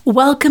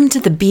Welcome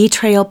to the Bee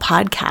Trail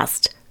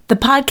Podcast, the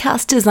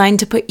podcast designed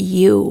to put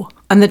you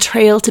on the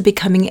trail to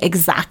becoming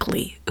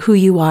exactly who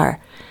you are.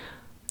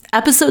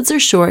 Episodes are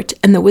short,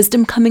 and the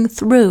wisdom coming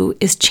through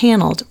is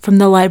channeled from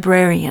the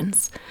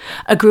librarians,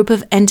 a group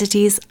of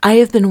entities I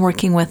have been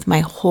working with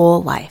my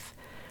whole life.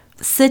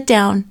 Sit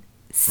down,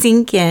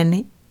 sink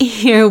in,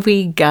 here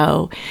we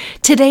go.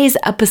 Today's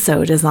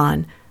episode is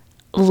on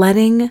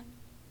letting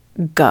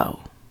go.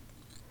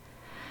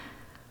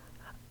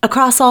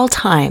 Across all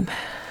time,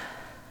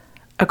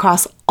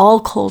 across all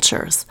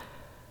cultures,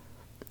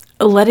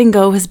 letting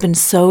go has been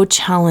so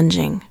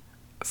challenging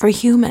for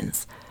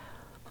humans.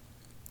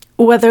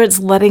 Whether it's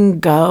letting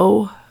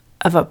go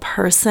of a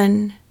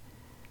person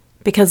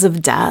because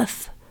of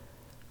death,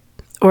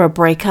 or a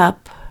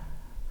breakup,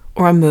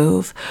 or a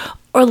move,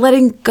 or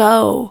letting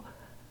go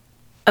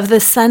of the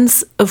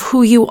sense of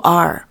who you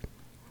are,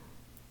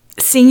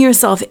 seeing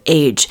yourself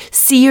age,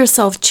 see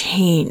yourself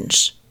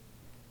change.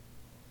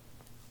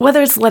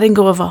 Whether it's letting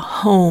go of a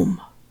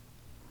home,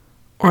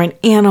 or an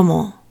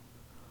animal,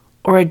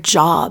 or a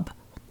job,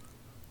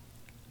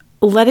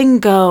 letting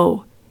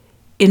go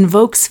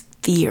invokes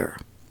fear.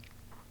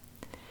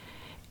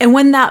 And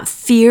when that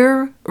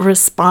fear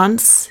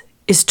response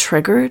is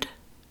triggered,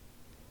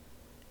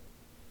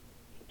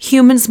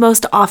 humans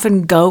most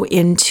often go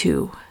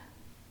into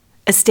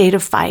a state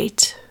of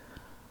fight,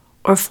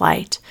 or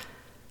flight,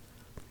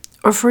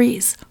 or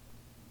freeze.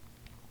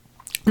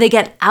 They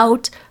get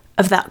out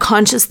of that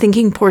conscious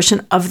thinking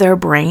portion of their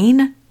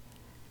brain,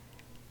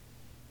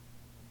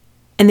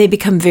 and they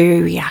become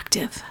very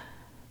reactive,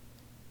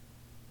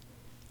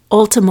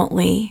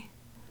 ultimately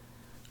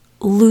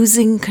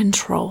losing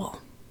control,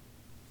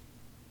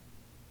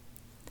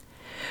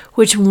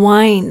 which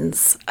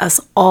winds us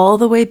all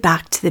the way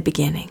back to the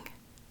beginning.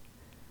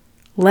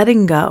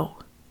 Letting go.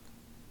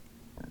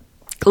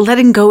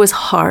 Letting go is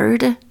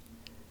hard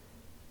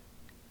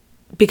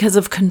because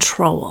of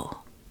control.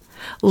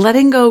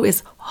 Letting go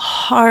is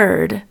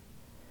hard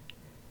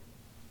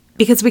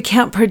because we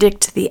can't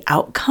predict the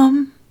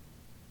outcome.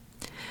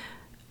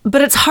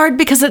 But it's hard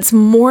because it's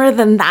more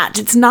than that.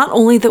 It's not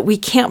only that we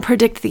can't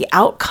predict the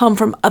outcome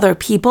from other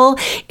people,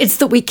 it's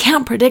that we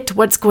can't predict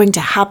what's going to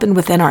happen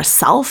within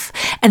ourselves.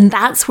 And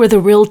that's where the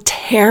real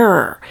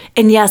terror,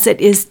 and yes, it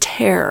is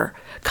terror,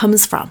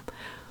 comes from.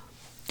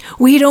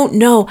 We don't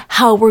know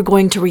how we're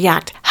going to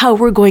react, how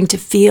we're going to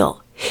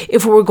feel,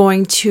 if we're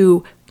going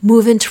to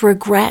move into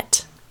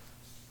regret.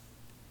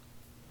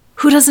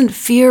 Who doesn't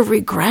fear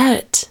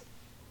regret?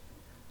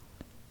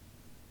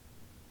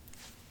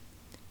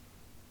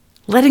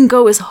 Letting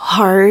go is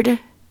hard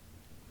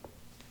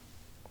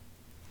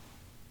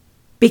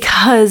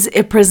because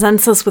it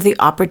presents us with the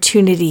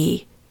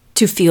opportunity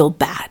to feel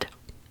bad,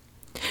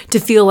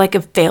 to feel like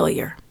a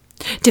failure,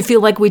 to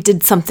feel like we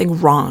did something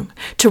wrong,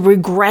 to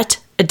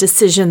regret a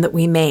decision that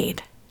we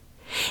made.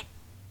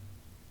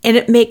 And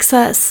it makes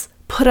us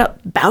put up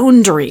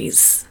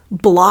boundaries,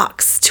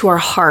 blocks to our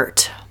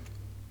heart,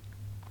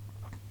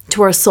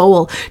 to our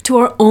soul, to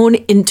our own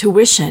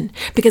intuition,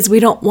 because we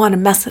don't want to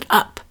mess it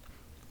up.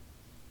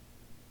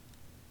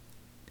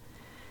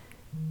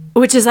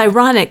 Which is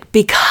ironic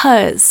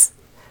because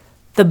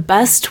the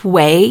best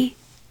way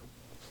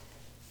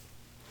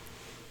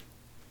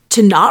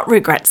to not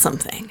regret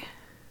something,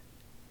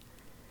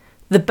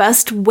 the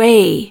best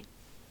way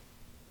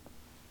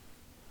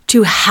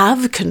to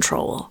have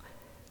control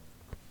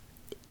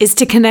is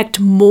to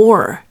connect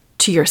more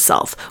to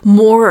yourself,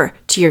 more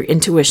to your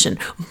intuition,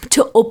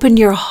 to open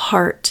your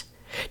heart,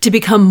 to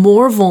become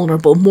more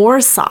vulnerable,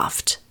 more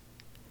soft,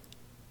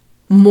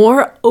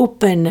 more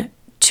open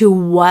to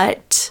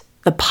what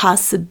the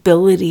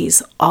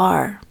possibilities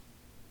are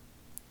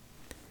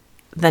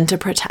than to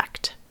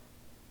protect.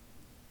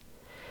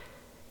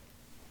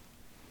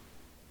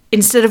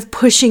 Instead of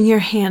pushing your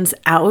hands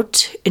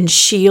out and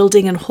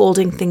shielding and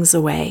holding things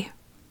away,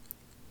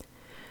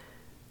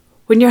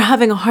 when you're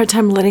having a hard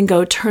time letting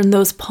go, turn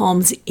those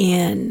palms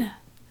in.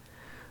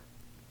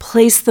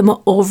 Place them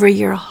over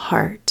your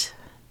heart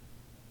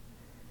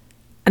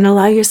and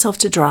allow yourself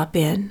to drop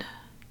in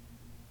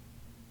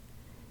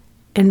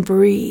and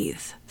breathe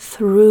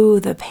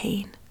through the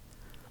pain,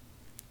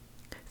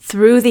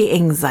 through the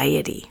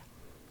anxiety,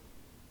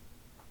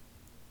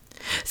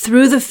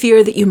 through the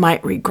fear that you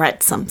might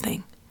regret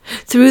something,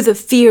 through the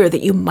fear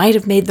that you might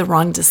have made the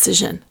wrong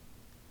decision,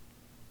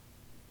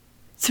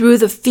 through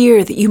the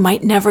fear that you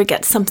might never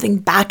get something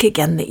back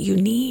again that you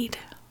need.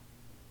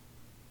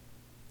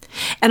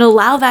 And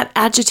allow that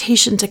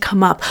agitation to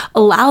come up.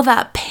 Allow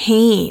that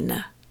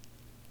pain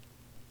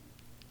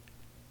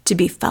to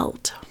be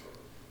felt.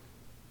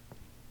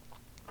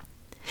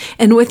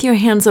 And with your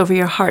hands over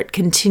your heart,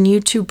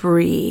 continue to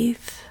breathe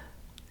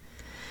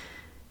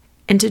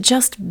and to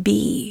just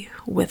be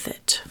with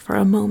it for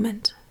a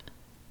moment.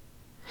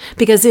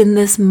 Because in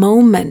this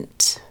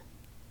moment,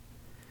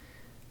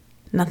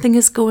 nothing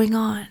is going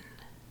on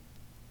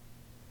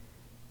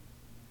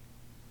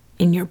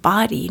in your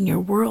body, in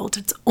your world.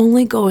 It's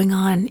only going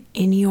on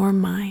in your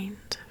mind.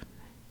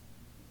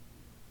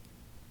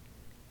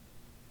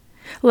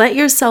 Let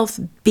yourself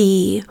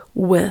be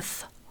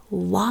with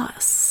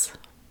loss.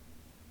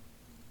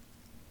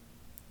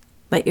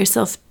 Let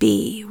yourself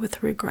be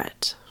with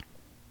regret.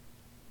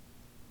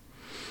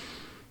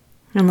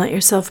 And let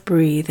yourself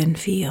breathe and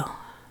feel.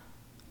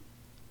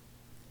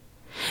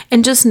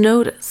 And just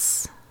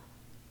notice,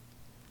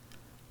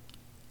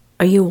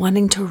 are you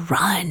wanting to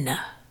run?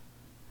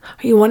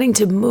 Are you wanting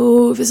to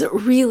move? Is it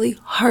really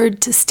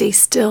hard to stay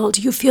still?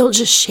 Do you feel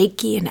just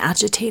shaky and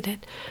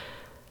agitated?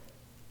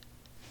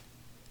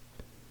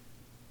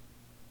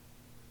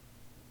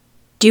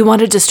 Do you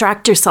want to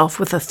distract yourself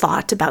with a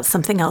thought about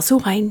something else?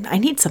 Oh, I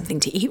need something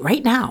to eat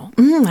right now.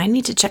 I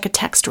need to check a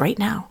text right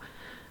now.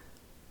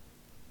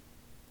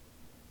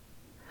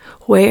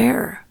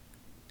 Where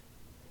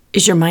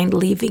is your mind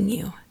leaving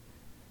you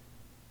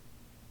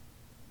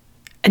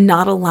and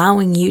not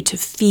allowing you to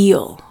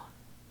feel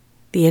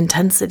the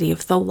intensity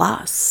of the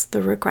loss,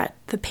 the regret,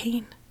 the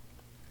pain?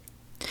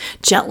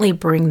 Gently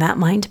bring that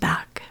mind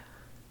back.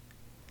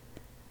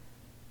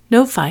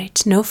 No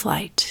fight, no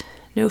flight,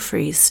 no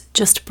freeze.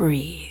 Just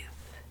breathe.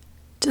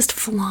 Just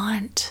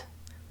flaunt.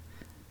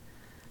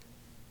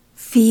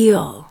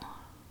 Feel.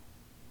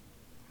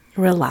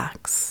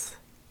 Relax.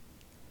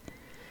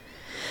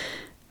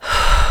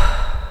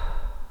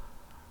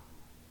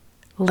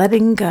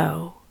 Letting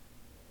go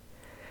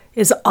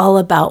is all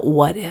about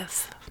what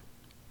if.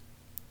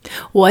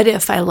 What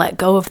if I let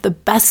go of the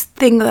best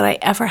thing that I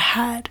ever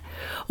had?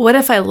 What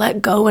if I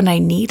let go and I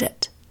need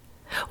it?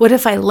 What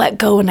if I let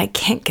go and I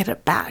can't get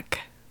it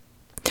back?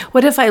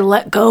 What if I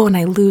let go and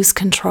I lose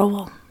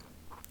control?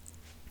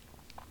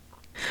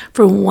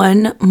 For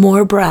one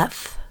more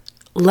breath,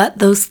 let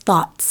those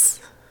thoughts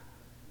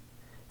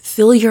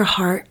fill your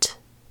heart,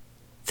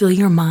 fill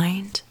your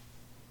mind,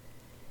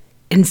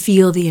 and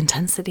feel the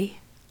intensity.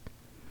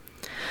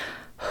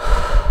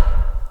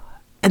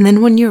 And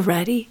then when you're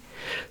ready,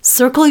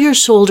 circle your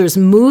shoulders,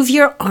 move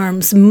your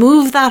arms,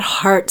 move that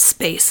heart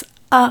space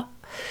up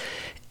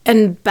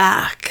and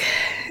back,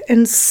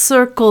 and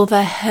circle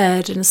the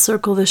head and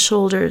circle the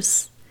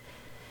shoulders.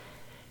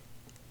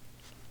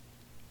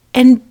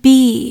 And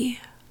be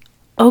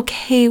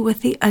okay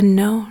with the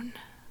unknown.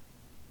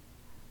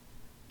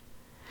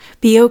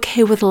 Be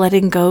okay with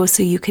letting go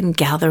so you can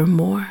gather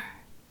more.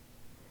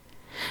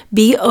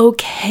 Be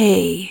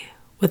okay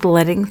with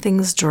letting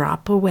things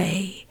drop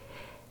away,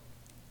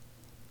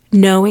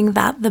 knowing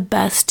that the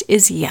best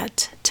is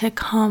yet to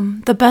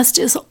come. The best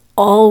is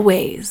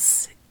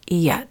always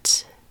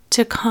yet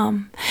to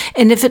come.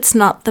 And if it's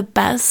not the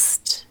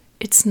best,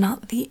 it's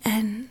not the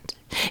end.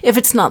 If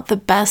it's not the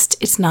best,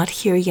 it's not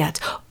here yet.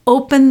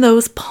 Open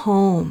those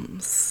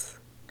palms.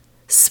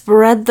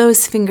 Spread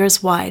those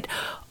fingers wide.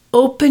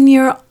 Open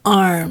your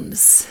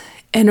arms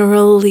and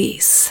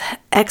release.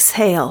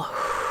 Exhale.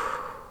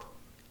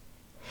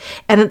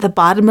 And at the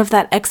bottom of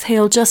that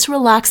exhale, just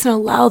relax and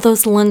allow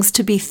those lungs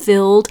to be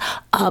filled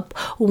up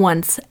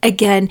once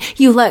again.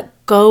 You let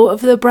go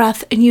of the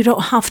breath and you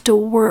don't have to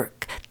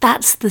work.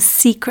 That's the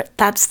secret.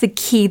 That's the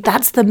key.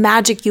 That's the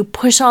magic. You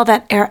push all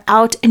that air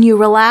out and you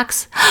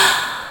relax.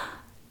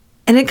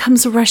 And it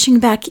comes rushing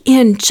back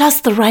in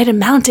just the right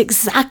amount,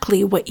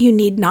 exactly what you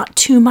need, not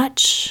too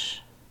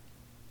much.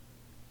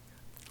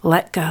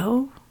 Let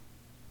go,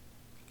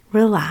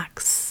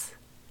 relax,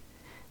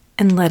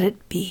 and let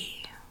it be.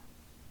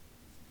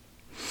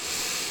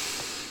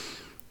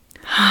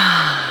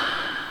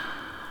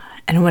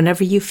 And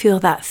whenever you feel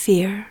that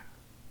fear,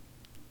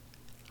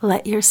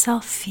 let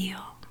yourself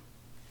feel.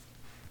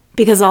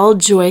 Because all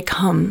joy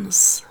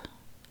comes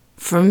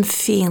from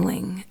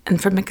feeling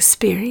and from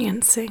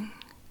experiencing.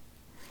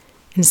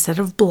 Instead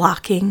of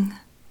blocking,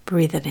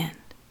 breathe it in.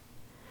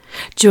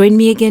 Join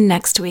me again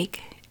next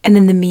week. And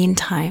in the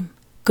meantime,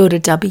 go to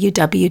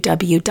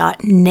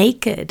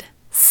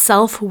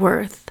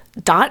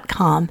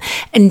www.nakedselfworth.com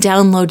and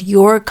download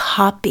your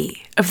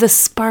copy of the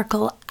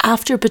Sparkle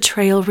After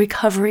Betrayal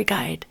Recovery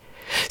Guide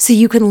so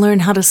you can learn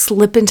how to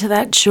slip into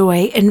that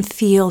joy and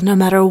feel no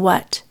matter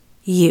what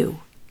you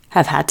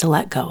have had to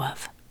let go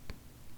of.